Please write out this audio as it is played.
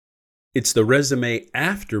It's the resume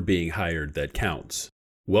after being hired that counts.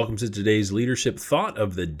 Welcome to today's Leadership Thought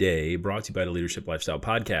of the Day, brought to you by the Leadership Lifestyle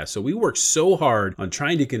Podcast. So we work so hard on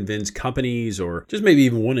trying to convince companies, or just maybe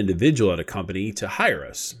even one individual at a company, to hire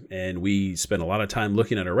us. And we spend a lot of time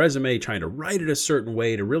looking at our resume, trying to write it a certain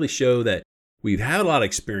way to really show that we've had a lot of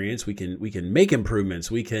experience, we can make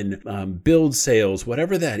improvements, we can build sales,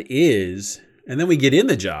 whatever that is. And then we get in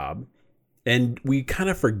the job and we kind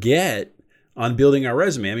of forget on building our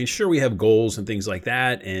resume. I mean, sure, we have goals and things like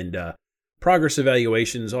that, and progress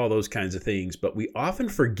evaluations, all those kinds of things, but we often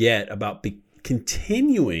forget about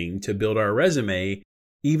continuing to build our resume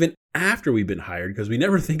even after we've been hired, because we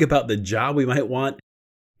never think about the job we might want,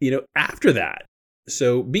 after that.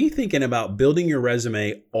 So be thinking about building your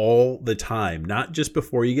resume all the time, not just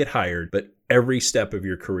before you get hired, but every step of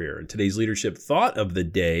your career. And today's Leadership Thought of the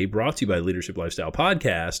Day, brought to you by Leadership Lifestyle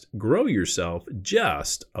Podcast: grow yourself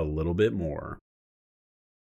just a little bit more.